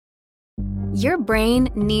Your brain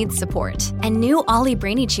needs support, and new Ollie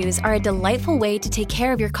Brainy Chews are a delightful way to take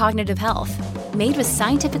care of your cognitive health. Made with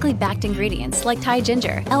scientifically backed ingredients like Thai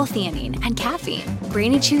ginger, L-theanine, and caffeine,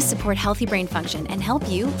 Brainy Chews support healthy brain function and help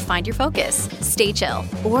you find your focus, stay chill,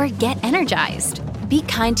 or get energized. Be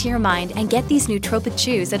kind to your mind and get these nootropic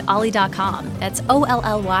chews at ollie.com. That's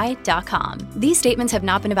OLLY.com. These statements have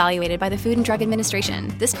not been evaluated by the Food and Drug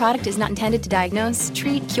Administration. This product is not intended to diagnose,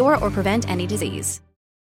 treat, cure, or prevent any disease.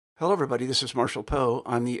 Hello, everybody. This is Marshall Poe.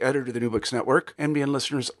 I'm the editor of the New Books Network. NBN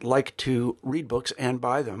listeners like to read books and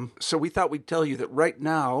buy them. So we thought we'd tell you that right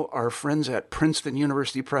now, our friends at Princeton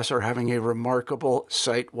University Press are having a remarkable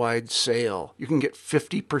site-wide sale. You can get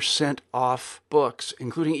 50% off books,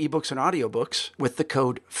 including ebooks and audiobooks, with the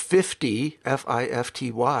code 50,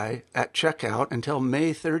 F-I-F-T-Y, at checkout until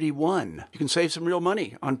May 31. You can save some real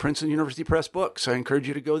money on Princeton University Press books. I encourage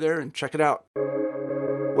you to go there and check it out.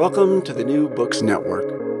 Welcome to the New Books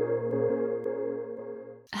Network.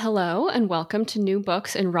 Hello, and welcome to New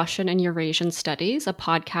Books in Russian and Eurasian Studies, a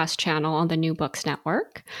podcast channel on the New Books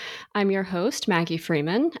Network. I'm your host, Maggie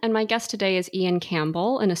Freeman, and my guest today is Ian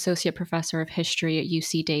Campbell, an associate professor of history at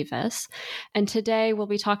UC Davis. And today we'll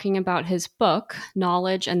be talking about his book,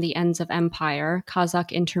 Knowledge and the Ends of Empire,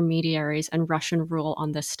 Kazakh Intermediaries and Russian Rule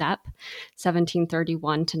on the Steppe, 1731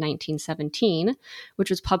 to 1917, which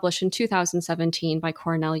was published in 2017 by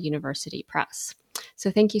Cornell University Press. So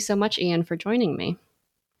thank you so much, Ian, for joining me.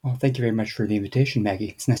 Well, thank you very much for the invitation, Maggie.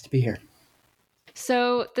 It's nice to be here.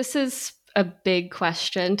 So this is a big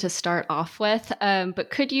question to start off with, but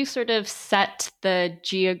could you sort of set the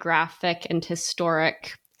geographic and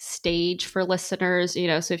historic stage for listeners?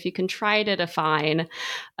 So if you can try to define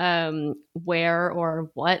where or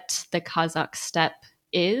what the Kazakh steppe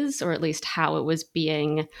is, or at least how it was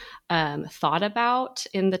being thought about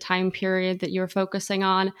in the time period that you're focusing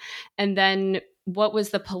on, and then what was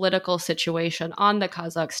the political situation on the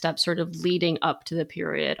Kazakh steppe sort of leading up to the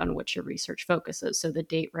period on which your research focuses? So the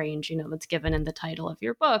date range, that's given in the title of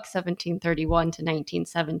your book, 1731 to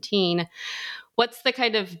 1917. What's the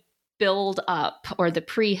kind of build up or the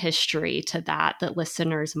prehistory to that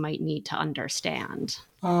listeners might need to understand?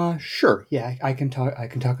 Sure. Yeah, I can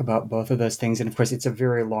talk about both of those things. And of course, it's a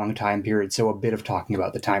very long time period. So a bit of talking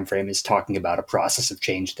about the time frame is talking about a process of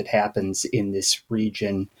change that happens in this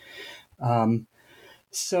region.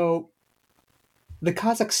 So the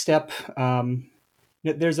Kazakh steppe,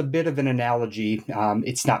 there's a bit of an analogy.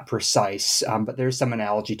 It's not precise, but there's some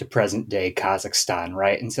analogy to present day Kazakhstan,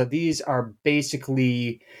 right? And so these are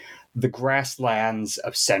basically the grasslands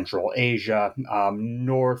of Central Asia,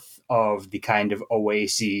 north of the kind of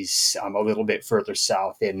oases, a little bit further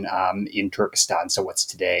south in Turkestan. So what's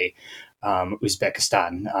today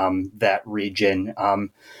Uzbekistan, that region.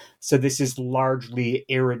 So this is largely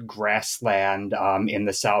arid grassland in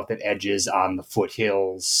the south that edges on the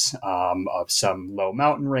foothills of some low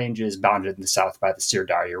mountain ranges, bounded in the south by the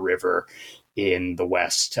Sirdarya River, in the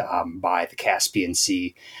west by the Caspian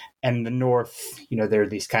Sea. And in the north, there are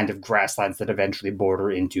these kind of grasslands that eventually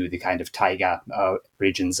border into the kind of taiga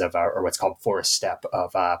regions of, or what's called forest steppe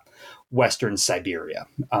of western Siberia.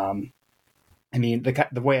 The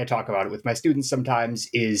way I talk about it with my students sometimes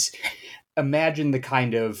is imagine the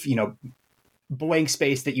kind of, blank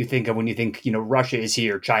space that you think of when you think, Russia is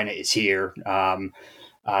here, China is here,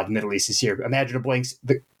 the Middle East is here. Imagine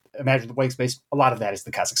the blank space. A lot of that is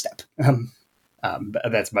the Kazakh steppe.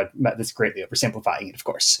 That's greatly oversimplifying it, of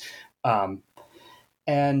course.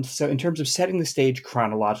 And so in terms of setting the stage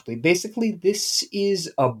chronologically, basically this is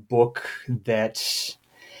a book that,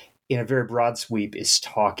 in a very broad sweep, is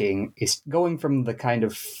going from the kind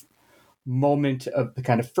of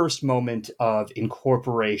first moment of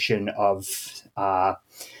incorporation of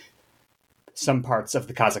some parts of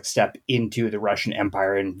the Kazakh steppe into the Russian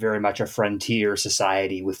Empire, and very much a frontier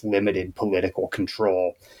society with limited political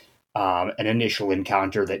control. An initial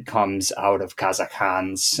encounter that comes out of Kazakh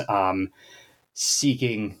Khans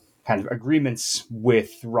seeking kind of agreements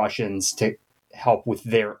with Russians to help with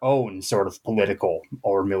their own sort of political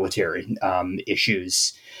or military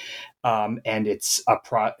issues. And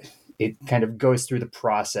it kind of goes through the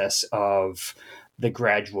process of the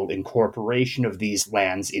gradual incorporation of these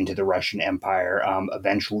lands into the Russian Empire,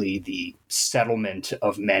 eventually the settlement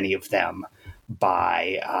of many of them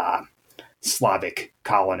by Slavic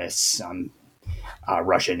colonists,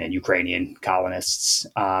 Russian and Ukrainian colonists,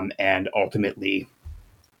 and ultimately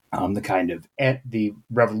the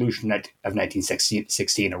revolution of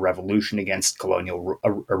 1916, a revolution against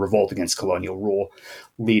a revolt against colonial rule,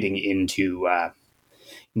 leading into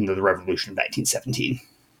the revolution of 1917.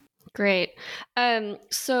 Great.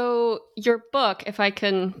 So your book, if I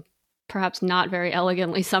can perhaps not very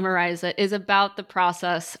elegantly summarize it, is about the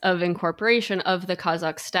process of incorporation of the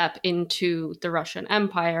Kazakh steppe into the Russian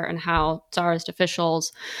Empire and how Tsarist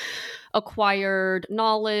officials acquired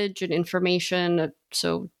knowledge and information,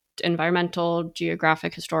 so environmental,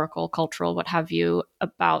 geographic, historical, cultural, what have you,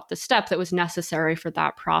 about the steppe that was necessary for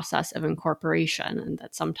that process of incorporation. And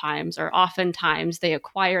that sometimes, or oftentimes, they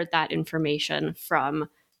acquired that information from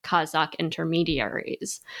Kazakh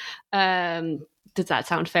intermediaries. Does that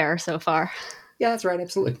sound fair so far? Yeah, that's right.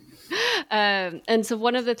 Absolutely. And so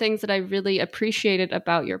one of the things that I really appreciated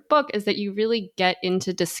about your book is that you really get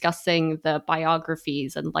into discussing the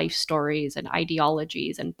biographies and life stories and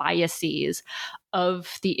ideologies and biases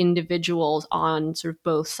of the individuals on sort of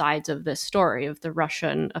both sides of this story, of the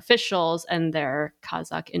Russian officials and their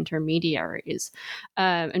Kazakh intermediaries.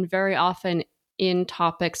 And very often in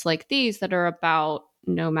topics like these that are about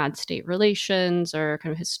nomad state relations or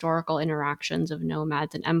kind of historical interactions of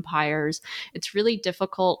nomads and empires, it's really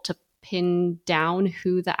difficult to pin down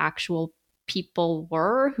who the actual people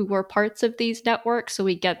were who were parts of these networks. So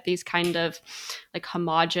we get these kind of like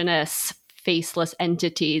homogenous, faceless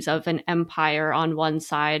entities of an empire on one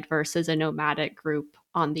side versus a nomadic group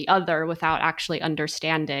on the other without actually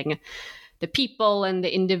understanding the people and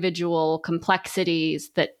the individual complexities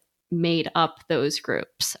that made up those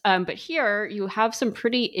groups. But here you have some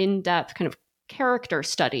pretty in-depth kind of character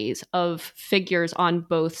studies of figures on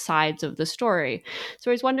both sides of the story. So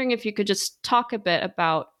I was wondering if you could just talk a bit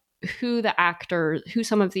about who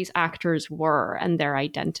some of these actors were and their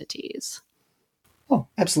identities. Oh,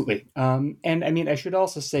 absolutely. And I mean, I should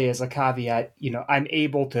also say as a caveat, I'm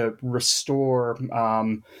able to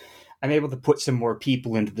I'm able to put some more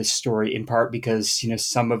people into this story in part because,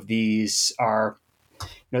 some of these are,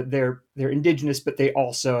 they're indigenous, but they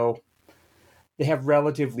have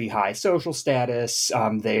relatively high social status.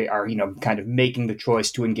 They are, kind of making the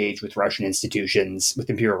choice to engage with Russian institutions, with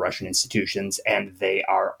Imperial Russian institutions, and they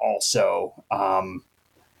are also,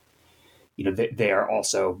 they are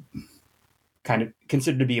also kind of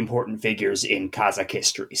considered to be important figures in Kazakh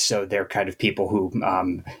history. So they're kind of people who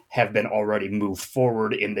have been already moved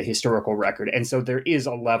forward in the historical record. And so there's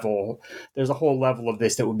a whole level of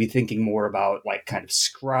this that would be thinking more about like kind of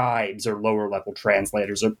scribes or lower level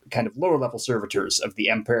translators or kind of lower level servitors of the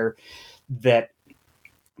empire that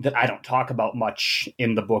I don't talk about much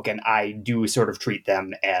in the book, and I do sort of treat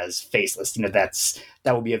them as faceless.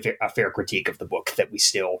 That will be a fair critique of the book, that we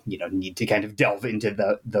still, need to kind of delve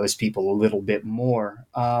into those people a little bit more.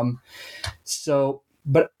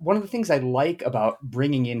 But one of the things I like about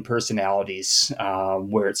bringing in personalities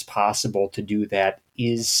where it's possible to do that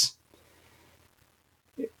is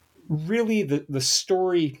really the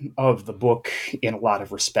story of the book in a lot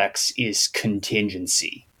of respects is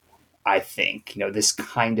contingency. I think, this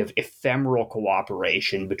kind of ephemeral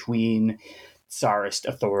cooperation between Tsarist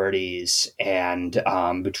authorities and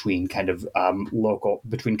between kind of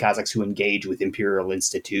between Kazakhs who engage with imperial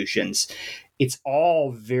institutions, it's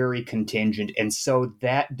all very contingent. And so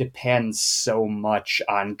that depends so much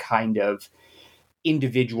on kind of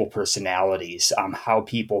individual personalities, how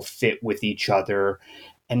people fit with each other.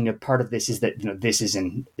 And part of this is that, this is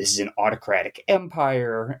an autocratic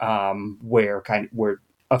empire where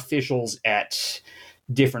officials at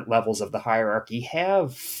different levels of the hierarchy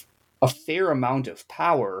have a fair amount of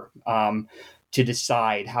power to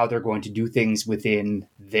decide how they're going to do things within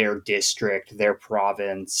their district, their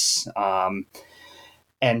province.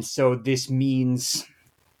 And so this means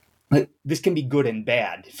this can be good and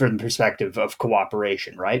bad from the perspective of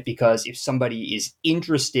cooperation, right? Because if somebody is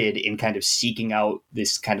interested in kind of seeking out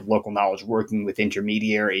this kind of local knowledge, working with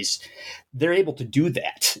intermediaries, they're able to do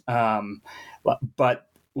that. But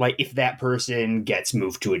like if that person gets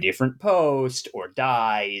moved to a different post or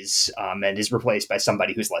dies and is replaced by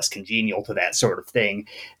somebody who's less congenial to that sort of thing,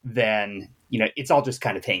 then, it's all just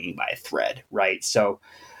kind of hanging by a thread, right? So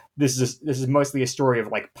this is mostly a story of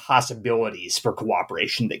like possibilities for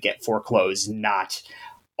cooperation that get foreclosed, not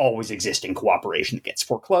always existing cooperation that gets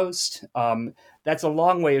foreclosed. That's a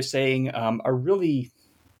long way of saying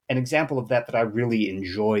an example of that I really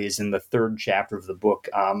enjoy is in the third chapter of the book.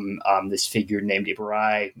 This figure named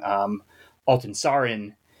Ibarai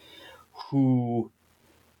Altansarin, who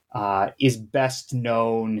is best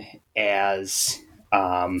known as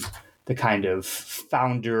the kind of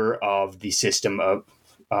founder of the system of,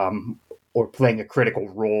 or playing a critical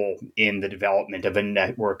role in the development of a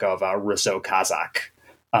network of Russo-Kazakh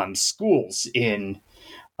schools in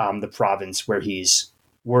the province where he's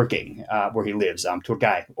working, where he lives,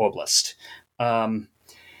 Turgay Oblast.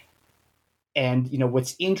 And,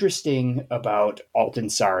 what's interesting about Altan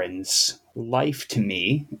Saran's life to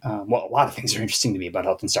me, well, a lot of things are interesting to me about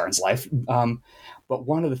Altan Saran's life, but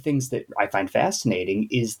one of the things that I find fascinating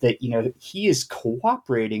is that, he is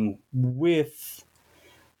cooperating with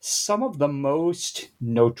some of the most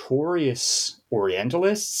notorious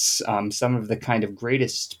Orientalists, some of the kind of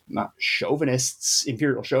greatest chauvinists,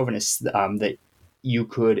 imperial chauvinists that you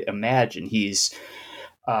could imagine. He's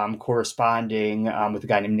corresponding with a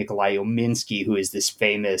guy named Nikolai Ilminsky, who is this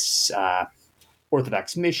famous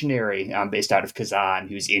Orthodox missionary based out of Kazan,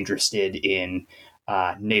 who's interested in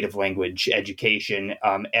native language education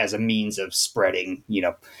as a means of spreading,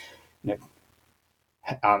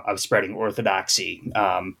 of spreading orthodoxy.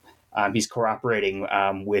 He's cooperating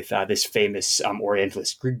with this famous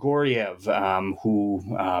Orientalist Grigoriev,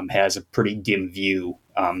 who has a pretty dim view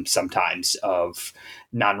sometimes of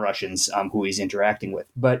non-Russians who he's interacting with.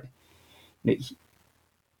 But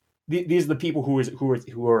these are the people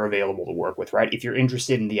who are available to work with, right? If you're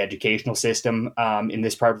interested in the educational system in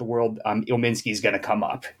this part of the world, Ilminsky is going to come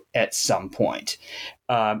up at some point.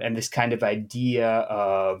 And this kind of idea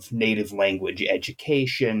of native language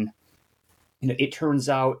education, it turns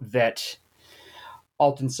out that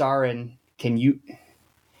Altan Saran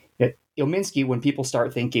Ilminsky, when people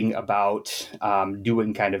start thinking about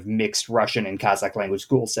doing kind of mixed Russian and Kazakh language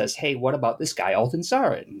schools, says, hey, what about this guy, Altan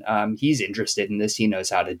Saran? He's interested in this. He knows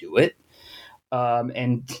how to do it.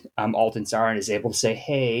 And Altan Saran is able to say,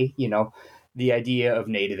 hey, the idea of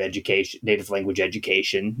native language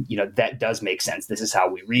education, that does make sense. This is how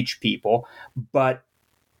we reach people. But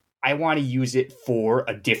I want to use it for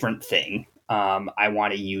a different thing. I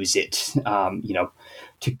want to use it,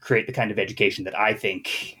 to create the kind of education that I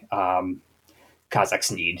think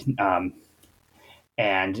Kazakhs need.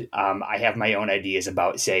 And I have my own ideas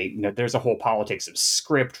about, say, there's a whole politics of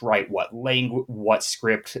script, right? What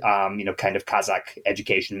script, kind of Kazakh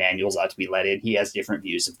education manuals ought to be let in. He has different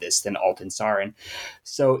views of this than Altan Saran.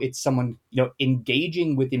 So it's someone,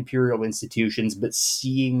 engaging with imperial institutions, but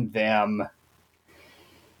seeing them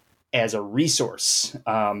as a resource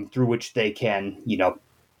through which they can,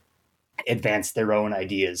 advance their own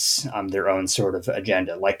ideas, their own sort of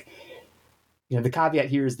agenda. Like, the caveat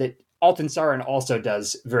here is that Altan Saran also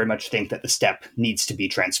does very much think that the steppe needs to be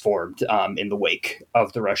transformed in the wake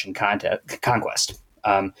of the Russian conquest.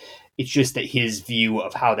 It's just that his view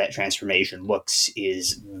of how that transformation looks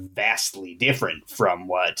is vastly different from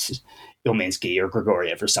what Ilminsky or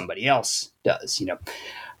Grigoriev or somebody else does.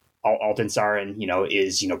 Altan Saran,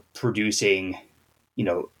 is, producing,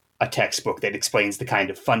 a textbook that explains the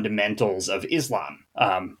kind of fundamentals of Islam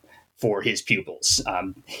for his pupils.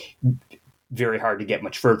 Very hard to get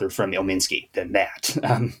much further from Ilminsky than that.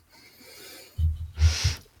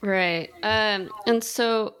 Right. And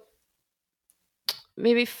so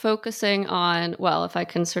maybe focusing on, well, if I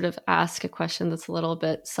can sort of ask a question that's a little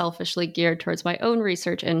bit selfishly geared towards my own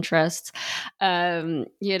research interests, I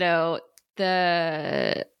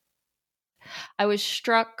was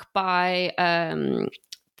struck by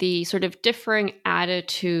the sort of differing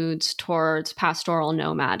attitudes towards pastoral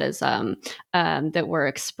nomadism that were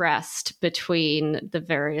expressed between the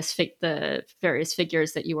various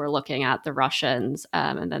figures that you were looking at, the Russians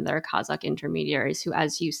and then their Kazakh intermediaries, who,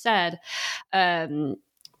 as you said,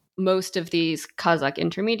 most of these Kazakh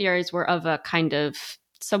intermediaries were of a kind of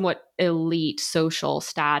somewhat elite social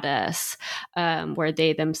status, where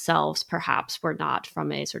they themselves perhaps were not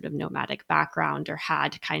from a sort of nomadic background or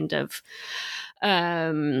had kind of,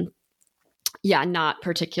 not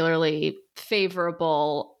particularly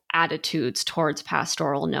favorable attitudes towards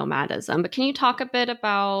pastoral nomadism. But can you talk a bit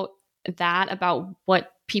about that, about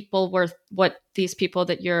what these people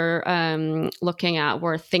that you're looking at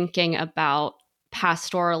were thinking about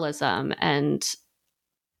pastoralism, and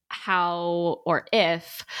how or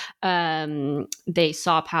if they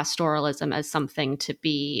saw pastoralism as something to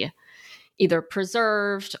be either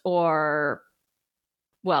preserved or,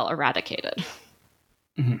 well, eradicated?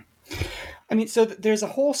 Mm-hmm. I mean, so there's a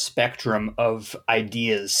whole spectrum of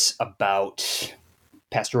ideas about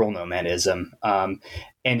pastoral nomadism,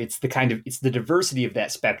 and it's the diversity of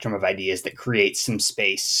that spectrum of ideas that creates some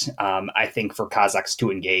space, I think, for Kazakhs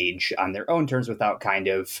to engage on their own terms without kind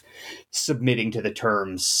of submitting to the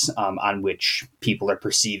terms on which people are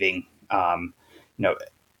perceiving,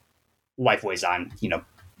 lifeways on,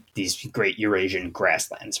 these great Eurasian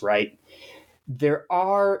grasslands, right? There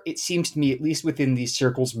are, it seems to me, at least within these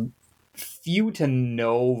circles, few to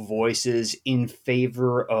no voices in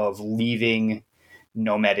favor of leaving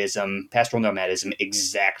pastoral nomadism,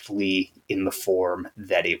 exactly in the form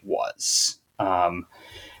that it was.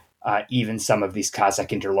 even some of these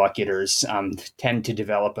Kazakh interlocutors tend to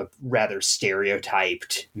develop a rather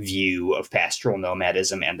stereotyped view of pastoral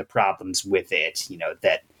nomadism and the problems with it.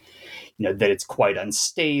 That it's quite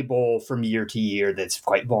unstable from year to year, that it's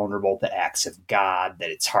quite vulnerable to acts of God,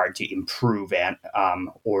 that it's hard to improve,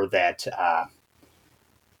 or that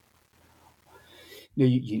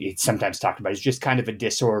it's sometimes talked about as just kind of a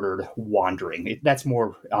disordered wandering. That's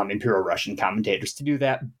more Imperial Russian commentators to do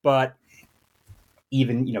that, but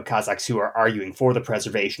even Kazakhs who are arguing for the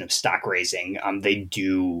preservation of stock raising, they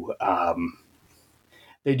do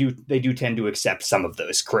tend to accept some of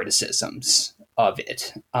those criticisms of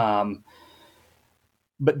it.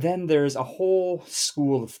 But then there's a whole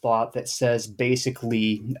school of thought that says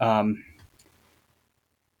basically, and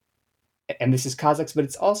this is Kazakhs, but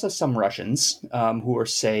it's also some Russians who are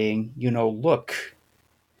saying, look,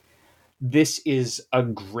 this is a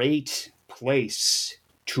great place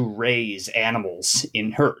to raise animals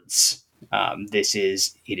in herds.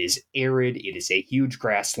 It is arid. It is a huge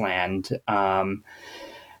grassland. And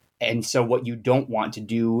so what you don't want to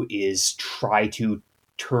do is try to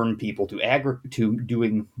turn people to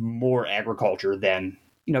doing more agriculture than,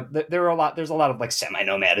 there's a lot of like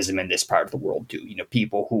semi-nomadism in this part of the world too.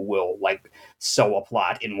 People who will like sow a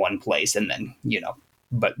plot in one place and then,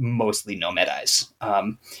 but mostly nomadize.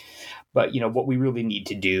 But, what we really need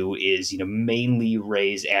to do is, mainly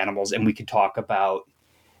raise animals, and we could talk about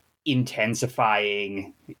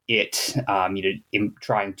intensifying it, in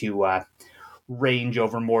trying to range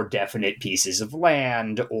over more definite pieces of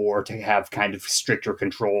land, or to have kind of stricter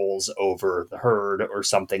controls over the herd or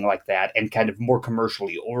something like that, and kind of more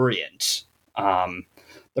commercially orient the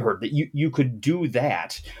herd. That you could do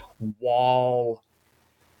that while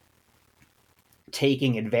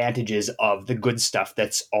taking advantages of the good stuff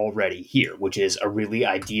that's already here, which is a really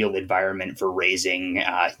ideal environment for raising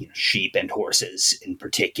sheep and horses in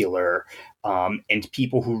particular, and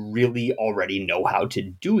people who really already know how to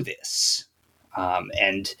do this.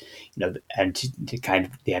 And to kind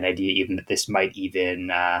of the idea even that this might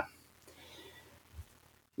even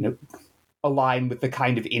align with the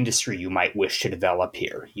kind of industry you might wish to develop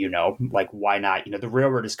here. Like, why not? The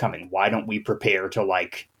railroad is coming. Why don't we prepare to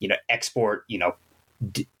export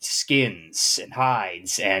skins and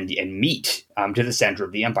hides and meat to the center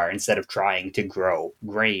of the empire instead of trying to grow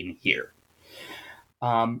grain here?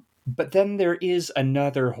 But then there is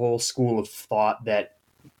another whole school of thought that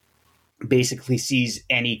basically sees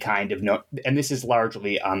any kind of and this is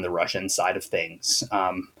largely on the Russian side of things.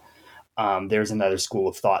 There's another school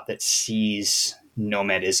of thought that sees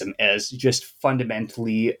nomadism as just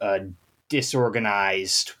fundamentally a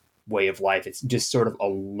disorganized way of life. It's just sort of a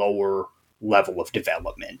lower level of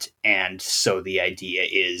development. And so the idea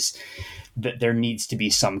is that there needs to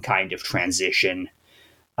be some kind of transition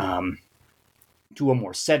to a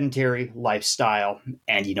more sedentary lifestyle.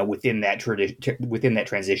 And, within that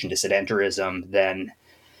transition to sedentarism, then,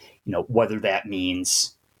 whether that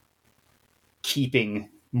means keeping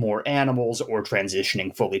more animals or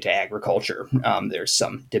transitioning fully to agriculture. There's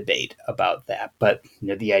some debate about that, but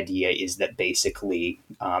the idea is that basically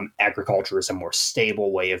agriculture is a more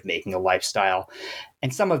stable way of making a lifestyle.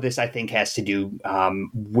 And some of this, I think, has to do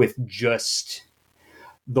with just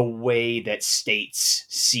the way that states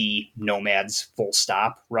see nomads, full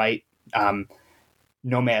stop, right?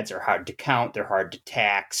 Nomads are hard to count. They're hard to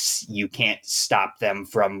tax. You can't stop them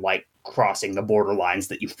from crossing the border lines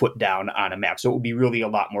that you've put down on a map. So it would be really a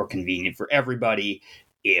lot more convenient for everybody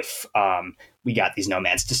if we got these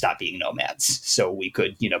nomads to stop being nomads. So we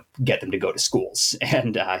could, get them to go to schools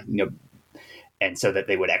and, and so that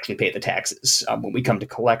they would actually pay the taxes when we come to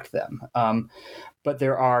collect them. But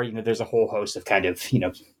there's a whole host of kind of,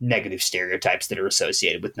 negative stereotypes that are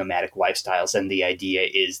associated with nomadic lifestyles. And the idea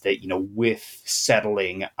is that, with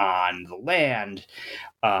settling on the land,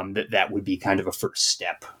 that would be kind of a first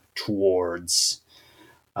step towards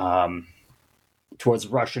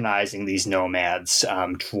Russianizing these nomads,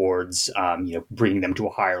 towards bringing them to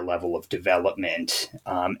a higher level of development.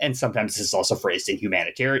 And sometimes this is also phrased in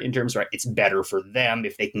humanitarian terms, right? It's better for them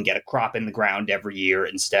if they can get a crop in the ground every year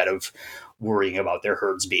instead of worrying about their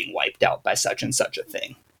herds being wiped out by such and such a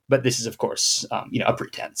thing. But this is, of course, a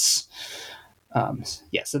pretense.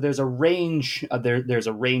 So there's a range. There's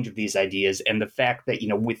a range of these ideas, and the fact that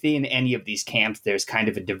within any of these camps, there's kind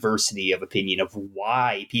of a diversity of opinion of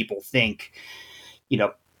why people think,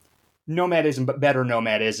 nomadism, but better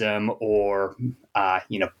nomadism, or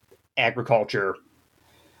agriculture.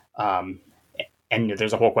 And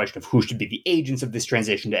there's a whole question of who should be the agents of this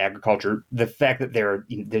transition to agriculture. The fact that there are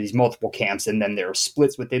these multiple camps, and then there are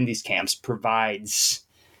splits within these camps, provides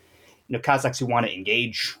Kazakhs who want to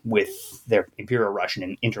engage with their Imperial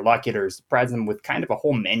Russian interlocutors provides them with kind of a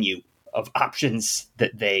whole menu of options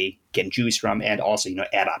that they can choose from, and also,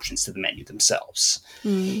 add options to the menu themselves.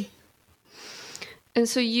 Mm. And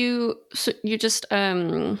so you just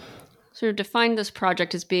sort of defined this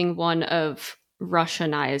project as being one of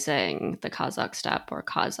Russianizing the Kazakh steppe or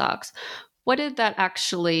Kazakhs. What did that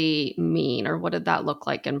actually mean, or what did that look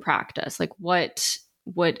like in practice? Like, what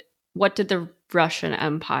did the Russian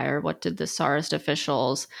Empire, what did the Tsarist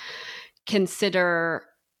officials consider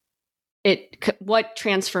what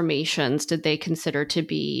transformations did they consider to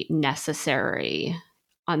be necessary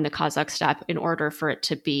on the Kazakh steppe in order for it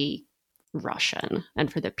to be Russian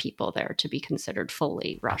and for the people there to be considered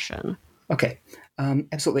fully Russian? Okay,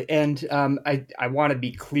 absolutely. And I want to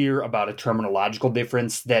be clear about a terminological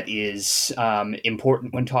difference that is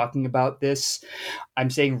important when talking about this. I'm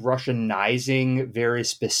saying Russianizing very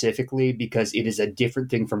specifically because it is a different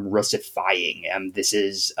thing from Russifying. This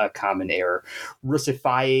is a common error.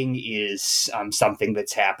 Russifying is something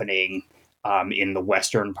that's happening in the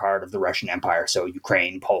western part of the Russian Empire, so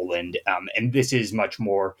Ukraine, Poland, and this is much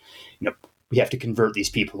more, we have to convert these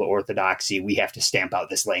people to Orthodoxy. We have to stamp out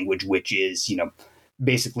this language, which is,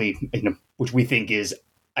 basically, which we think is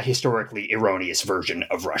a historically erroneous version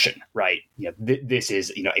of Russian, right? This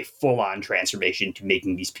is, a full-on transformation to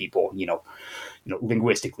making these people,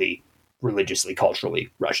 linguistically, religiously, culturally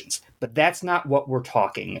Russians. But that's not what we're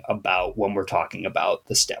talking about when we're talking about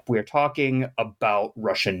the steppe. We're talking about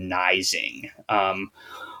Russianizing,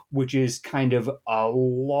 which is kind of a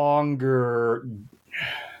longer,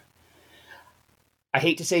 I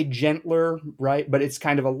hate to say gentler, right? But it's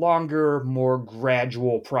kind of a longer, more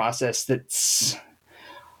gradual process that's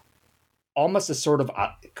almost a sort of,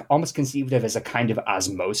 almost conceived of as a kind of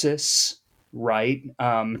osmosis, right?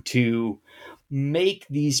 To make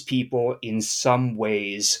these people in some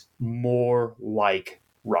ways more like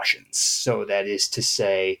Russians. So that is to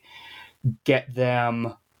say, get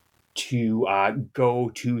them to go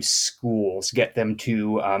to schools, get them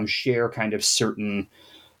to share kind of certain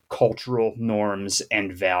cultural norms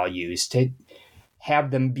and values, to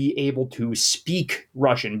have them be able to speak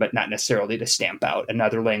Russian, but not necessarily to stamp out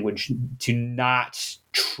another language, to not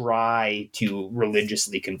try to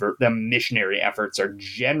religiously convert them. Missionary efforts are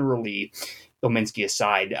generally, Ilminsky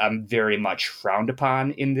aside, very much frowned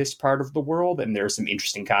upon in this part of the world. And there are some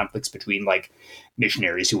interesting conflicts between like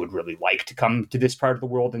missionaries who would really like to come to this part of the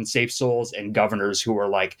world and save souls, and governors who are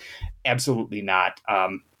like, absolutely not.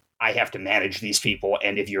 I have to manage these people,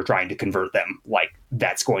 and if you're trying to convert them, like,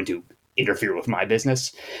 that's going to interfere with my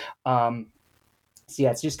business. So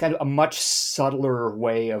yeah, it's just kind of a much subtler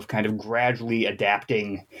way of kind of gradually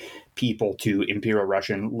adapting people to Imperial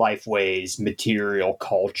Russian life ways, material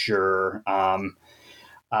culture,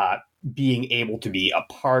 being able to be a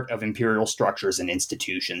part of imperial structures and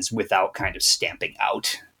institutions without kind of stamping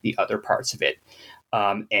out the other parts of it.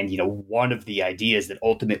 And, one of the ideas that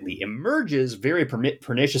ultimately emerges very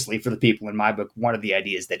perniciously for the people in my book, one of the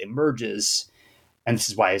ideas that emerges, and this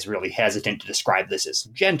is why I was really hesitant to describe this as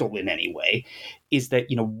gentle in any way, is that,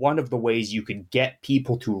 one of the ways you could get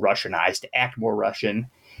people to Russianize, to act more Russian,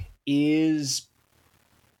 is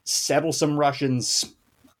settle some Russians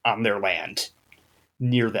on their land,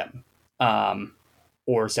 near them.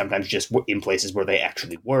 Or sometimes just in places where they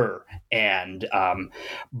actually were. And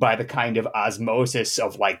by the kind of osmosis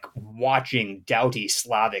of like watching doughty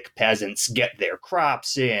Slavic peasants get their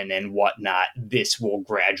crops in and whatnot, this will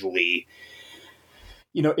gradually,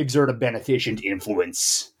 exert a beneficent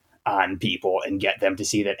influence on people and get them to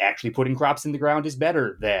see that actually putting crops in the ground is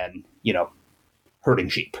better than, herding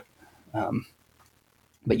sheep.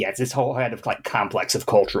 But yeah, it's this whole kind of like complex of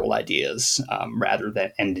cultural ideas rather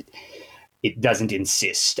than, and it doesn't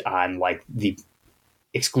insist on like the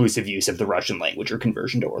exclusive use of the Russian language or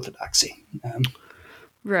conversion to Orthodoxy.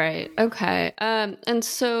 Right. Okay. And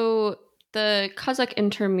so the Kazakh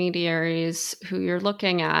intermediaries who you're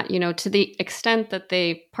looking at, to the extent that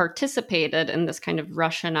they participated in this kind of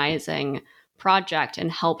Russianizing project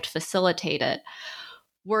and helped facilitate it,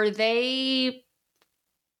 were they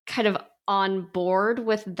kind of on board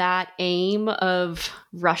with that aim of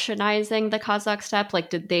Russianizing the Kazakh steppe? Like,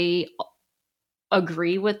 did they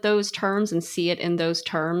agree with those terms and see it in those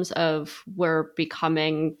terms of we're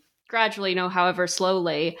becoming gradually, however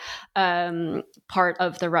slowly, part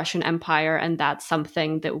of the Russian Empire, and that's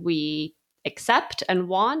something that we accept and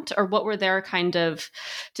want? Or what were their kind of,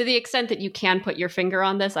 to the extent that you can put your finger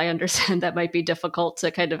on this, I understand that might be difficult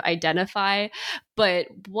to kind of identify, but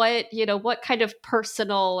what kind of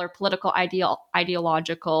personal or political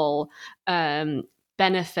ideological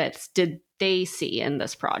benefits did they see in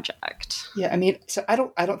this project. Yeah, I mean, so I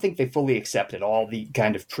don't think they fully accepted all the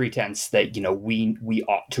kind of pretense that, we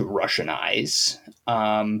ought to Russianize.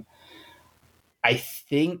 I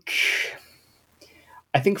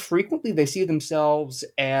think frequently they see themselves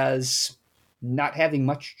as not having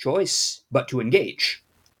much choice but to engage,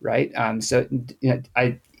 right? So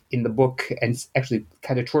I in the book, and actually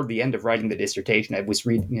kind of toward the end of writing the dissertation, I was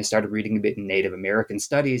started reading a bit in Native American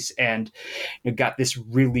studies, and got this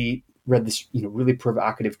really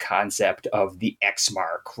provocative concept of the X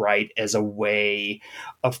mark, right, as a way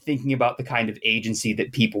of thinking about the kind of agency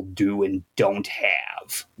that people do and don't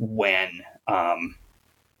have when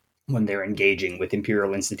they're engaging with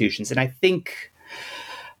imperial institutions. And I think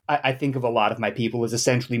of a lot of my people as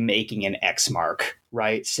essentially making an X mark,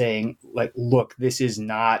 right? Saying, like, look, this is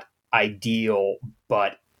not ideal,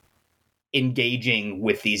 but engaging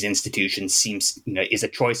with these institutions seems, is a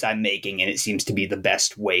choice I'm making, and it seems to be the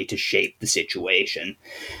best way to shape the situation.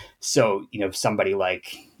 So, somebody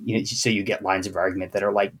like, so you get lines of argument that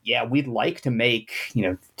are like, yeah, we'd like to make,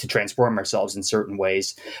 to transform ourselves in certain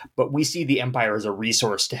ways, but we see the empire as a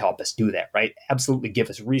resource to help us do that, right? Absolutely.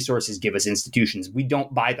 Give us resources, give us institutions. We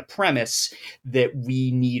don't buy the premise that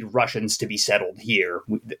we need Russians to be settled here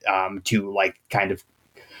to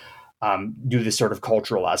do this sort of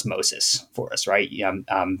cultural osmosis for us, right?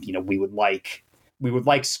 We would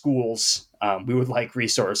like schools, we would like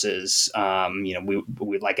resources, we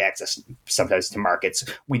would like access sometimes to markets.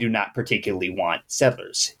 We do not particularly want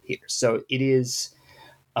settlers here. So it is,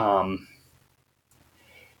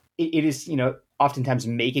 oftentimes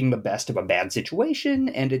making the best of a bad situation,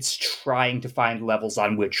 and it's trying to find levels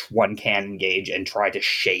on which one can engage and try to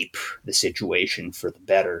shape the situation for the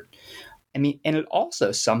better. I mean, and it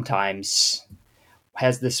also sometimes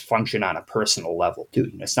has this function on a personal level too.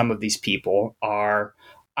 Some of these people are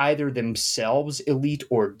either themselves elite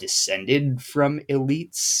or descended from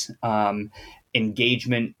elites.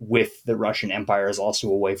 Engagement with the Russian Empire is also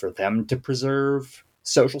a way for them to preserve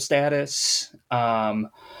social status. And,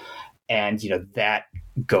 that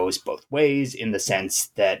goes both ways in the sense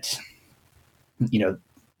that, the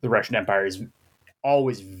Russian Empire is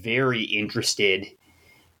always very interested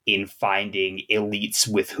in finding elites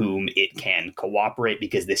with whom it can cooperate,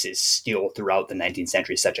 because this is still throughout the 19th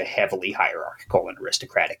century such a heavily hierarchical and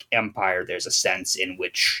aristocratic empire. There's a sense in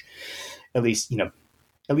which, at least in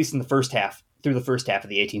the first half, through the first half of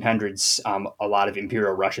the 1800s, a lot of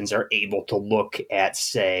imperial Russians are able to look at,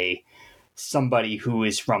 say, somebody who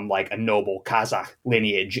is from like a noble Kazakh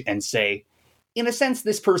lineage and say, in a sense,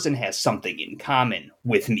 this person has something in common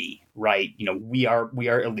with me, right? We are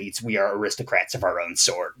elites. We are aristocrats of our own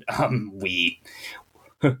sort. We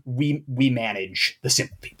manage the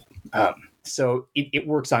simple people. So it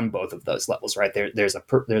works on both of those levels, right? There's a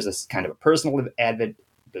kind of a personal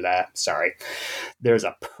There's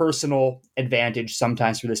a personal advantage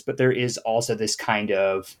sometimes for this, but there is also this kind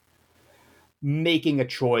of making an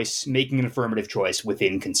affirmative choice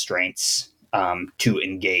within constraints to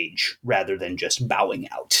engage rather than just bowing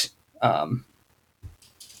out.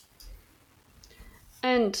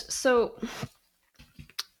 And so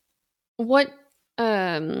what,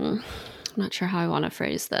 I'm not sure how I want to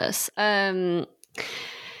phrase this. To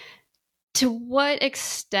what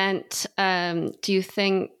extent do you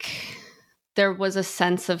think there was a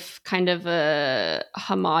sense of kind of a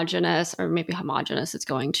homogenous, or maybe homogenous is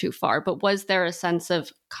going too far, but was there a sense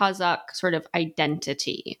of Kazakh sort of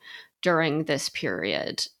identity during this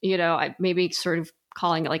period? Maybe sort of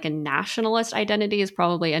calling it like a nationalist identity is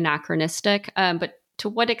probably anachronistic, but to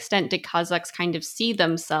what extent did Kazakhs kind of see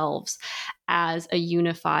themselves as a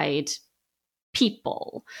unified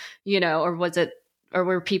people, or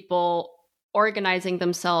were people organizing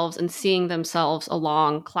themselves and seeing themselves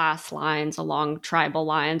along class lines, along tribal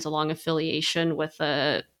lines, along affiliation with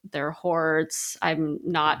their hordes? I'm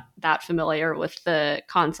not that familiar with the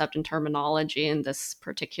concept and terminology in this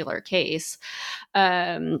particular case.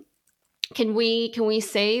 Can we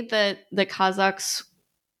say that the Kazakhs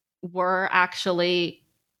were actually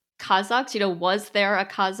Kazakhs? Was there a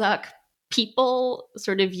Kazakh people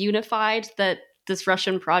sort of unified that this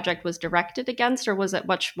Russian project was directed against, or was it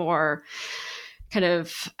much more kind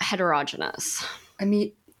of heterogeneous? I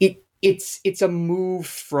mean, it's a move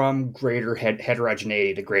from greater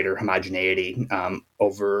heterogeneity to greater homogeneity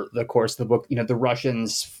over the course of the book. The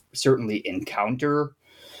Russians certainly encounter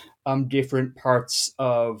different parts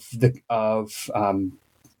of the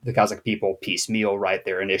Kazakh people piecemeal, right?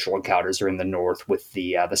 Their initial encounters are in the north with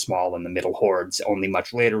the small and the middle hordes. Only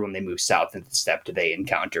much later, when they move south into the steppe, do they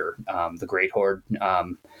encounter the Great Horde.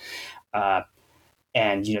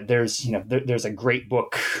 And there's a great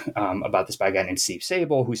book about this by a guy named Steve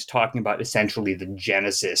Sable, who's talking about essentially the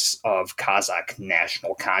genesis of Kazakh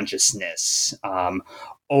national consciousness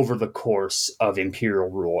over the course of imperial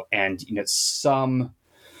rule. And some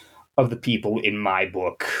of the people in my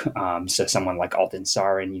book, so someone like Altan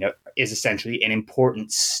Sarin, is essentially an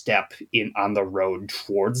important step on the road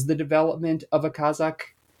towards the development of a Kazakh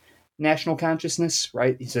national consciousness,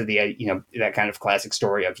 right? So that kind of classic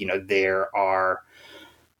story of there are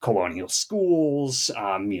colonial schools.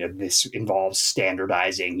 This involves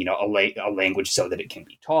standardizing a language so that it can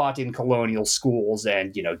be taught in colonial schools,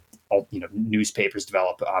 and newspapers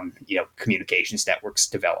develop, communications networks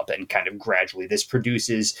develop, and kind of gradually this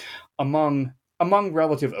produces among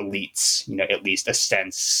relative elites, at least a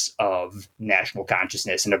sense of national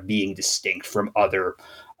consciousness and of being distinct from other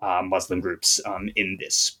Muslim groups in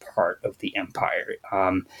this part of the empire.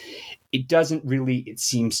 It doesn't really, it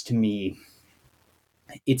seems to me,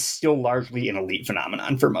 it's still largely an elite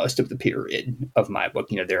phenomenon for most of the period of my book.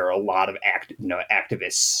 There are a lot of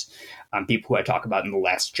activists, people who I talk about in the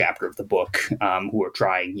last chapter of the book, who are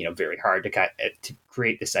trying, very hard to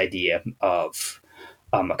create this idea of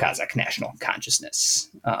a Kazakh national consciousness.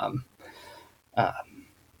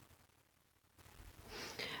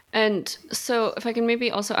 And so if I can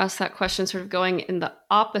maybe also ask that question, sort of going in the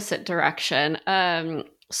opposite direction.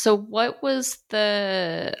 So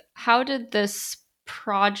how did this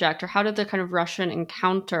project, or how did the kind of Russian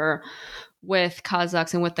encounter with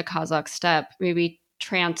Kazakhs and with the Kazakh steppe maybe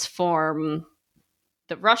transform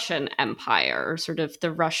the Russian Empire, or sort of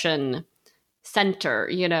the Russian center?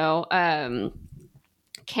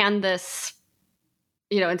 Can this,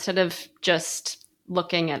 instead of just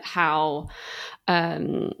looking at how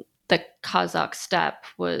the Kazakh steppe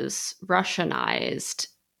was Russianized,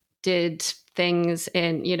 did things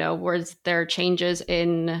was there changes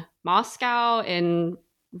in Moscow, in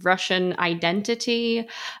Russian identity,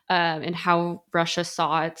 and how Russia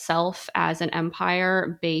saw itself as an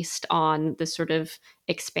empire based on the sort of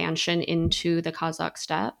expansion into the Kazakh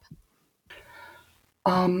steppe?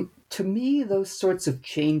 To me, those sorts of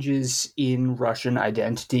changes in Russian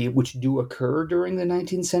identity, which do occur during the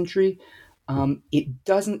 19th century, it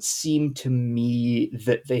doesn't seem to me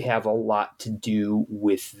that they have a lot to do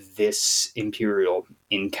with this imperial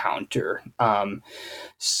encounter.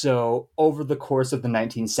 So over the course of the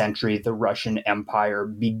 19th century, the Russian Empire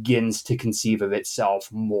begins to conceive of itself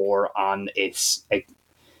more on a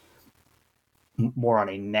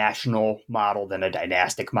national model than a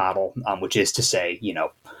dynastic model, which is to say,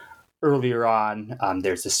 earlier on,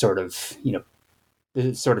 there's this sort of,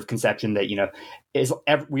 the sort of conception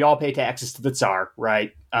that, we all pay taxes to the Tsar,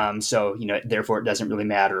 right? So, therefore it doesn't really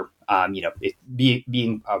matter.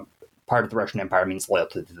 Being part of the Russian Empire means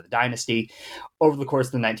loyalty to the dynasty. Over the course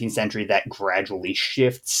of the 19th century, that gradually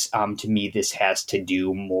shifts. To me, this has to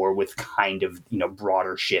do more with kind of,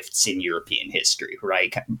 broader shifts in European history,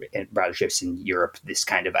 right? And broader shifts in Europe, this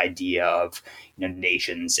kind of idea of,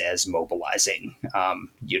 nations as mobilizing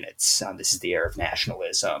units. This is the era of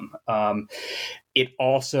nationalism. It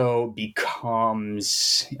also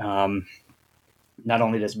becomes... not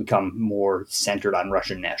only does it become more centered on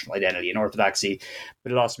Russian national identity and orthodoxy,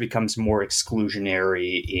 but it also becomes more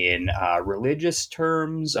exclusionary in religious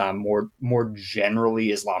terms, more generally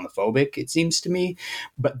Islamophobic, it seems to me.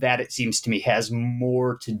 But that, it seems to me, has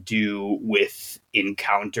more to do with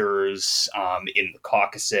encounters in the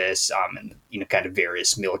Caucasus and kind of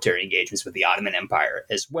various military engagements with the Ottoman Empire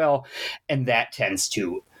as well. And that tends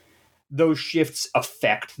to... those shifts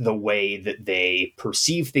affect the way that they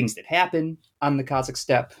perceive things that happen on the Kazakh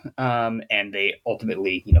steppe, and they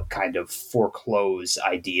ultimately, kind of foreclose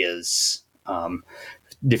ideas,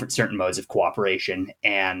 certain modes of cooperation,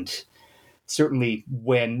 and certainly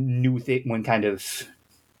when new things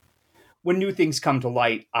come to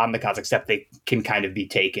light on the Kazakh steppe, they can kind of be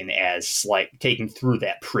taken as taken through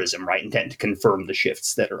that prism, right, and tend to confirm the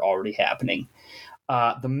shifts that are already happening.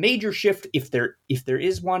 The major shift, if there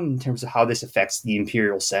is one, in terms of how this affects the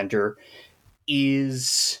imperial center,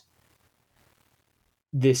 is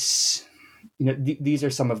this. These are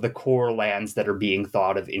some of the core lands that are being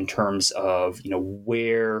thought of in terms of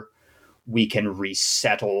where we can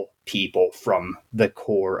resettle people from the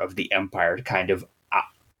core of the empire to kind of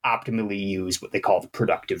optimally use what they call the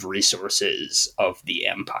productive resources of the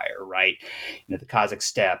empire, right? The Kazakh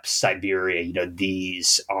steppe, Siberia,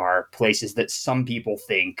 these are places that some people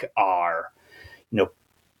think are,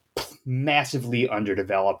 massively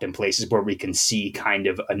underdeveloped, and places where we can see kind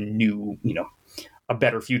of a new, a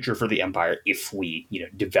better future for the empire if we,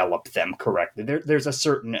 develop them correctly. There's a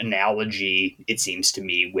certain analogy, it seems to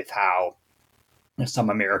me, with how some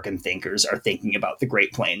American thinkers are thinking about the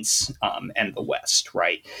Great Plains and the West,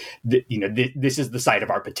 right? This is the site of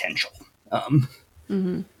our potential.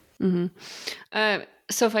 Mm-hmm. Mm-hmm.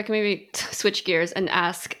 So if I can maybe switch gears and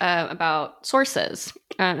ask about sources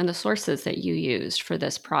and the sources that you used for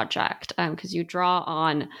this project, because you draw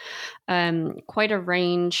on quite a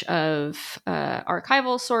range of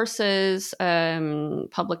archival sources,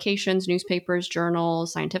 publications, newspapers,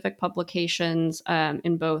 journals, scientific publications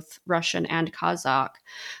in both Russian and Kazakh.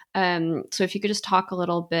 So if you could just talk a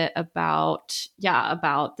little bit about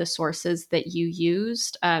the sources that you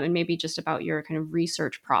used and maybe just about your kind of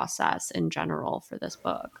research process in general for this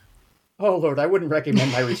book. Oh, Lord, I wouldn't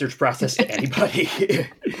recommend my research process to anybody.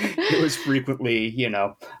 It was frequently,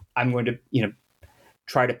 I'm going to,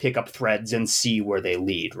 try to pick up threads and see where they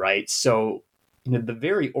lead, right? So, the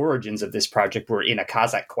very origins of this project were in a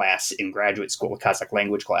Kazakh class in graduate school, a Kazakh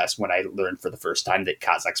language class, when I learned for the first time that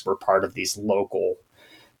Kazakhs were part of these local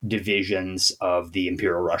divisions of the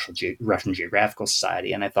Imperial Russian Geographical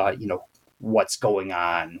Society. And I thought, what's going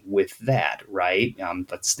on with that, right?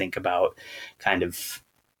 Let's think about kind of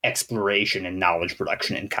exploration and knowledge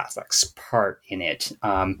production in Kazakh's part in it.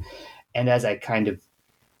 And as I kind of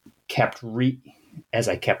kept reading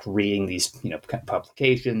these,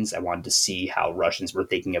 publications, I wanted to see how Russians were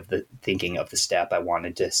thinking of the steppe. I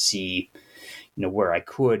wanted to see, where I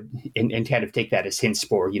could and kind of take that as hints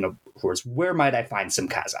for, where might I find some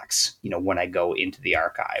Kazakhs, when I go into the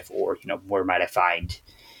archive, or, where might I find,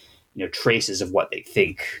 traces of what they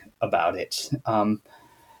think about it.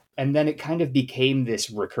 And then it kind of became this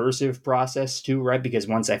recursive process too, right? Because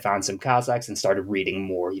once I found some Kazakhs and started reading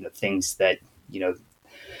more, things that,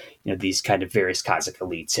 these kind of various Kazakh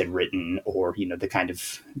elites had written, or, the kind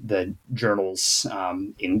of the journals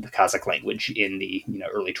in the Kazakh language in the,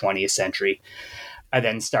 early 20th century, I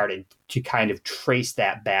then started to kind of trace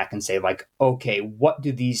that back and say, like, okay, what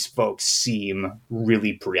do these folks seem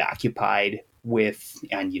really preoccupied with?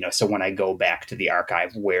 And, so when I go back to the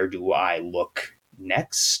archive, where do I look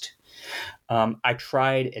next? I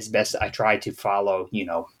tried to follow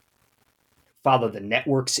the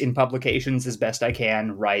networks in publications as best I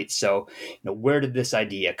can, right? So, where did this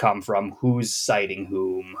idea come from? Who's citing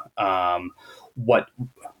whom?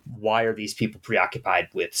 Why are these people preoccupied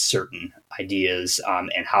with certain ideas?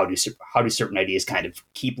 And how do certain ideas kind of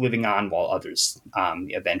keep living on while others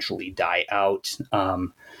eventually die out?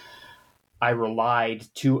 I relied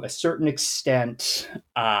to a certain extent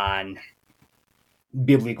on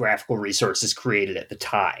bibliographical resources created at the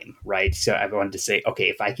time, right? So I wanted to say,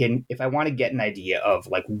 okay, if I want to get an idea of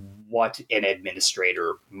like what an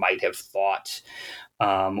administrator might have thought,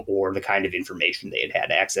 or the kind of information they had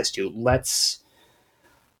access to, let's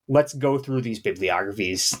go through these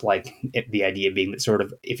bibliographies. Like the idea being that sort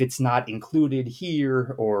of, if it's not included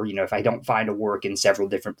here, or, if I don't find a work in several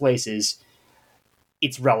different places,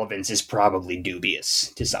 its relevance is probably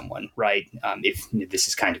dubious to someone, right? If this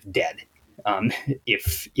is kind of dead.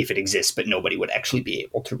 If it exists, but nobody would actually be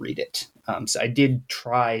able to read it. So I did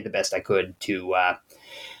try the best I could to,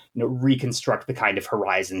 reconstruct the kind of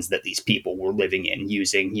horizons that these people were living in,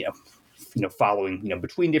 using, following,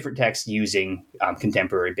 between different texts, using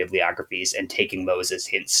contemporary bibliographies and taking those as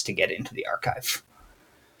hints to get into the archive,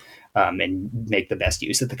 and make the best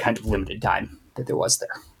use of the kind of limited time that there was there.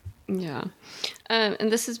 Yeah.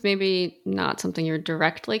 And this is maybe not something you're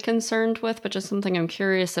directly concerned with, but just something I'm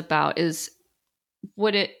curious about is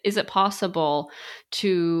it possible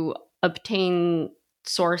to obtain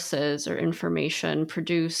sources or information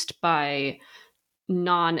produced by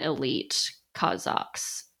non-elite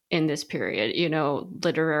Kazakhs in this period,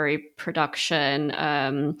 literary production?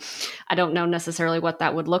 I don't know necessarily what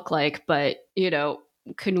that would look like, but,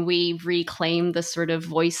 can we reclaim the sort of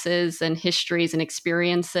voices and histories and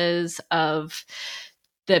experiences of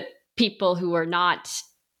the people who are not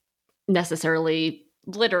necessarily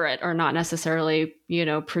literate or not necessarily,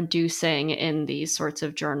 producing in these sorts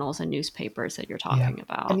of journals and newspapers that you're talking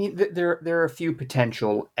about? I mean, there are a few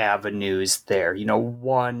potential avenues there.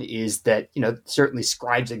 One is that, certainly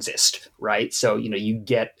scribes exist, right? So, you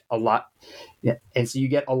get a lot, and so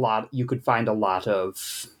you could find a lot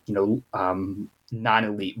of,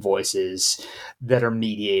 non-elite voices that are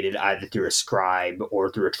mediated either through a scribe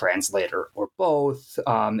or through a translator or both.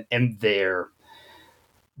 And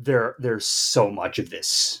there's so much of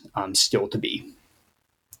this still to be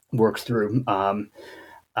worked through. Good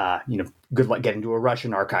luck getting to a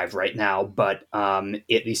Russian archive right now, but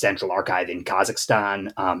at the Central Archive in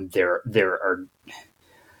Kazakhstan, there are,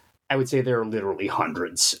 I would say there are literally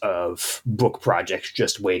hundreds of book projects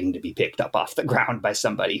just waiting to be picked up off the ground by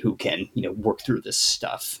somebody who can, work through this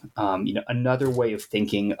stuff. Another way of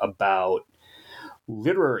thinking about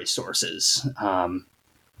literary sources,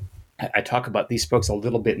 I talk about these books a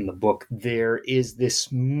little bit in the book. There is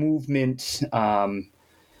this movement.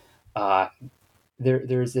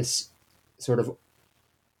 There's this sort of.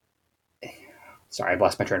 Sorry, I've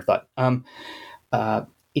lost my train of thought.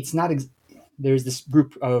 It's not. There's this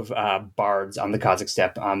group of bards on the Kazakh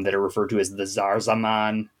steppe that are referred to as the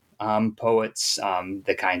Zarzaman poets,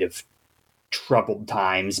 the kind of troubled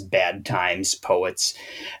times, bad times poets.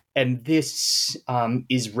 And this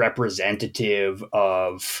is representative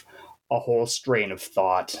of a whole strain of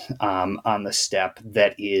thought on the steppe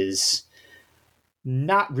that is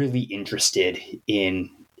not really interested in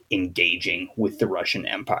engaging with the Russian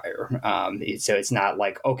Empire. So it's not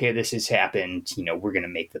like, okay, this has happened, we're going to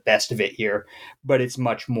make the best of it here, but it's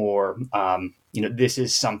much more, this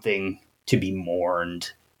is something to be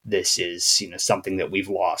mourned. This is, something that we've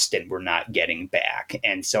lost and we're not getting back.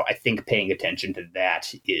 And so I think paying attention to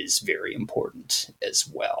that is very important as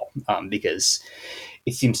well, because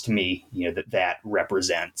it seems to me, that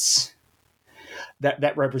represents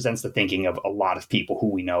that represents the thinking of a lot of people who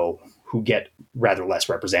we know who get rather less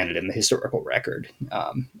represented in the historical record,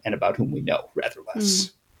 and about whom we know rather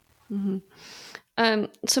less. Mm-hmm.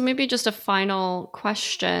 So maybe just a final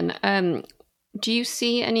question. Do you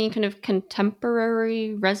see any kind of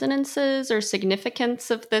contemporary resonances or significance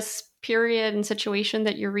of this period and situation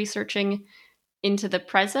that you're researching into the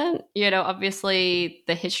present? Obviously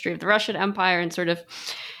the history of the Russian Empire and sort of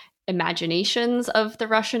imaginations of the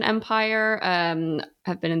Russian Empire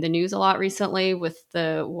have been in the news a lot recently with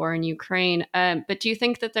the war in Ukraine. But do you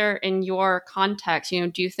think that they're, in your context,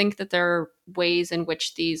 do you think that there are ways in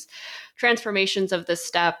which these transformations of the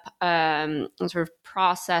steppe and sort of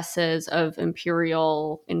processes of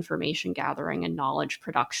imperial information gathering and knowledge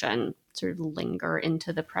production sort of linger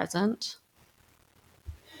into the present?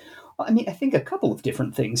 I think a couple of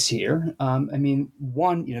different things here.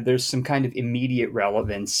 One, there's some kind of immediate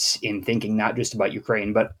relevance in thinking not just about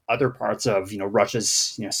Ukraine, but other parts of,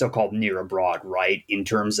 Russia's, so-called near abroad, right? In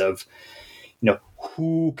terms of,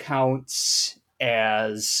 who counts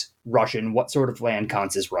as Russian, what sort of land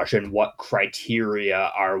counts as Russian, what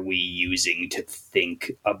criteria are we using to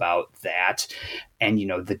think about that? And,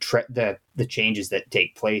 the changes that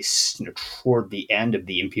take place, toward the end of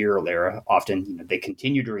the imperial era, often, they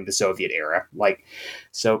continue during the Soviet era.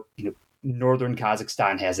 Northern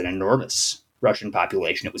Kazakhstan has an enormous Russian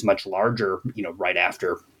population. It was much larger, right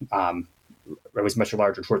after, it was much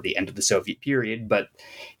larger toward the end of the Soviet period, but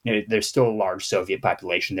there's still a large Soviet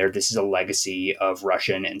population there. This is a legacy of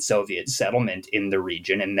Russian and Soviet settlement in the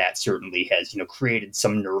region, and that certainly has created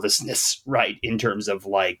some nervousness, right, in terms of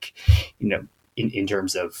in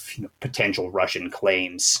terms of potential Russian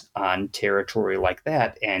claims on territory like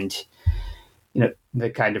that, and the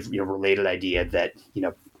kind of related idea that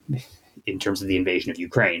in terms of the invasion of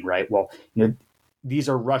Ukraine, right? Well, these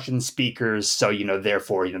are Russian speakers, so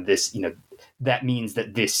therefore this that means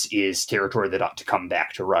that this is territory that ought to come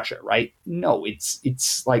back to Russia, right? No,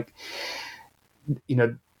 it's like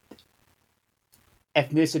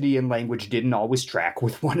ethnicity and language didn't always track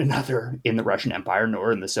with one another in the Russian Empire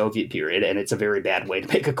nor in the Soviet period, and it's a very bad way to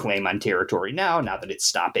make a claim on territory now that it's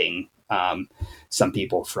stopping some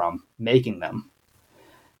people from making them.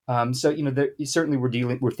 Certainly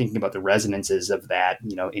we're thinking about the resonances of that,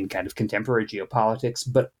 in kind of contemporary geopolitics,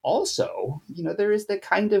 but also, there is the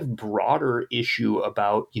kind of broader issue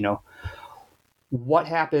about, what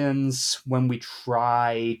happens when we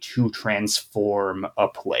try to transform a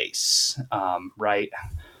place, right?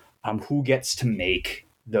 Who gets to make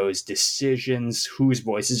those decisions, whose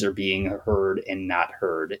voices are being heard and not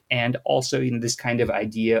heard, and also, this kind of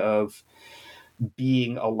idea of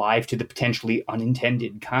being alive to the potentially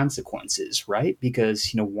unintended consequences, right?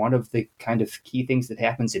 Because, one of the kind of key things that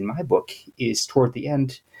happens in my book is toward the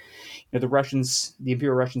end, the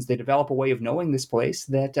Imperial Russians, they develop a way of knowing this place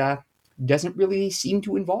that doesn't really seem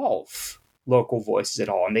to involve local voices at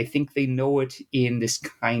all. And they think they know it in this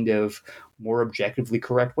kind of more objectively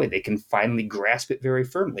correct way. They can finally grasp it very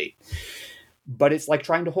firmly. But it's like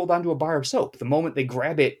trying to hold on to a bar of soap. The moment they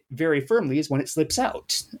grab it very firmly is when it slips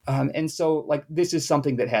out. And so, this is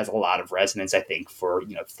something that has a lot of resonance, I think, for,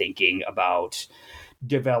 thinking about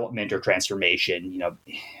development or transformation,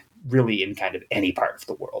 really in kind of any part of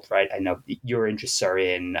the world, right? I know your interests are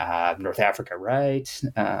in North Africa, right?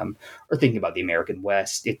 Or thinking about the American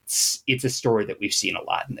West. It's a story that we've seen a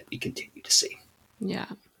lot and that we continue to see. Yeah,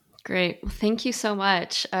 great. Well, thank you so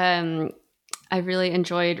much. I really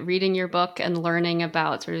enjoyed reading your book and learning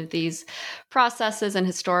about sort of these processes and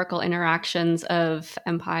historical interactions of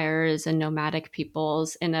empires and nomadic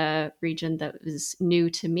peoples in a region that is new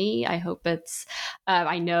to me. I hope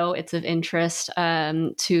I know it's of interest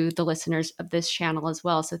to the listeners of this channel as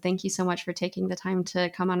well. So thank you so much for taking the time to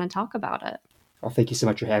come on and talk about it. Well, thank you so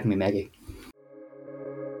much for having me, Maggie.